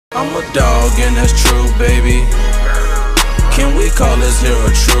I'm a dog and that's true, baby. Can we call this here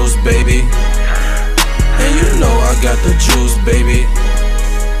a truce, baby? And you know I got the juice, baby.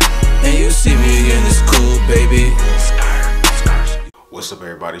 And you see me and it's cool, baby. What's up,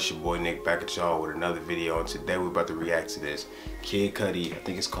 everybody? It's your boy Nick back at y'all with another video, and today we're about to react to this Kid Cudi. I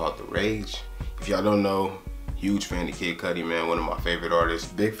think it's called The Rage. If y'all don't know, huge fan of Kid Cudi, man. One of my favorite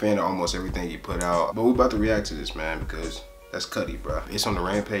artists. Big fan of almost everything he put out. But we're about to react to this, man, because that's Cudi, bro. It's on the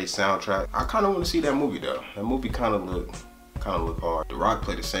Rampage soundtrack. I kind of want to see that movie though. That movie kind of look hard. The Rock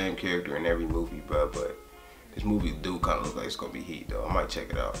played the same character in every movie, bro, but this movie do kind of look like it's gonna be heat though. I might check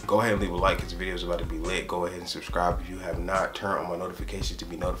it out. Go ahead and leave a like. This video is about to be lit. Go ahead and subscribe if you have not. Turn on my notifications to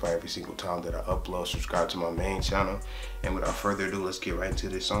be notified every single time that I upload. Subscribe to my main channel. And without further ado, let's get right into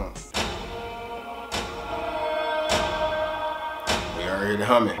this song. We already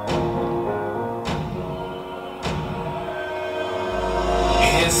humming.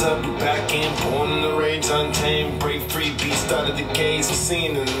 Hands up, we back in, born in the rage, untamed, break free, beast out of the gaze. I'm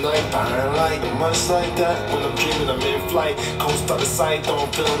seeing in the night, behind light, much like that. When I'm dreaming, I'm in flight. Coast out of sight, though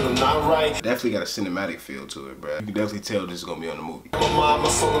I'm feeling I'm not right. Definitely got a cinematic feel to it, bro. You can definitely tell this is gonna be on the movie. My mind, my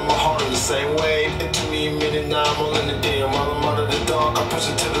soul, and my heart in the same way. Into me a minute, now I'm all in the dim. While I'm out of the dark, I push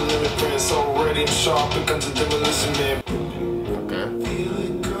it to the limit, print so ready and sharp. It comes to demolition, man. Okay. Feel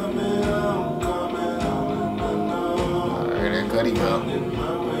it coming out, Alright, there Cudi go.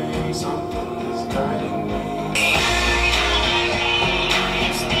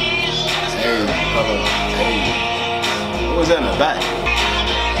 Hey, hey. What was that in the back?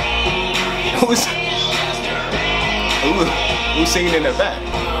 Who's singing in the back?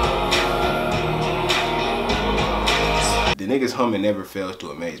 The niggas humming never fails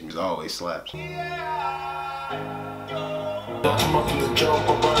to amaze me. It always slaps. Come up from the jump,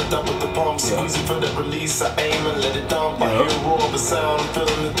 I run it up with the pump, squeezing for the release, I aim and let it dump. I hear a roar of a sound,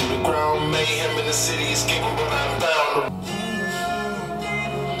 feeling it through the ground, mayhem in the city, escaping when I'm bound.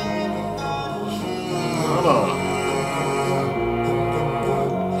 Hold on.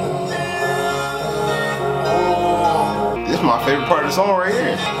 This is my favorite part of the song right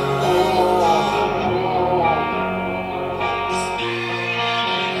here.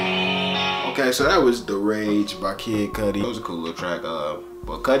 Okay, so that was The Rage by Kid Cudi. It was a cool little track.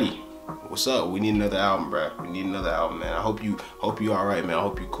 But Cudi, what's up? We need another album, bro. We need another album, man. I hope you alright, man. I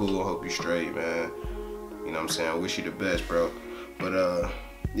hope you cool. I hope you straight, man. You know what I'm saying? I wish you the best, bro. But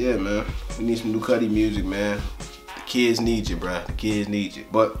yeah, man. We need some new Cudi music, man. The kids need you, bro. The kids need you.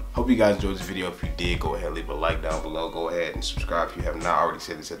 But hope you guys enjoyed this video. If you did, go ahead and leave a like down below. Go ahead and subscribe if you have not already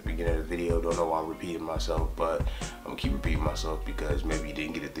said this at the beginning of the video. Don't know why I'm repeating myself, but I'm gonna keep repeating myself because maybe you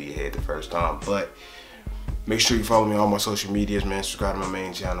didn't get it through your head the first time. But make sure you follow me on all my social medias, man. Subscribe to my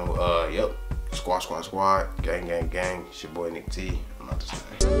main channel. Yep. Squad. Gang. It's your boy Nick T. I'm out this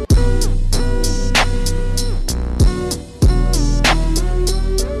thing.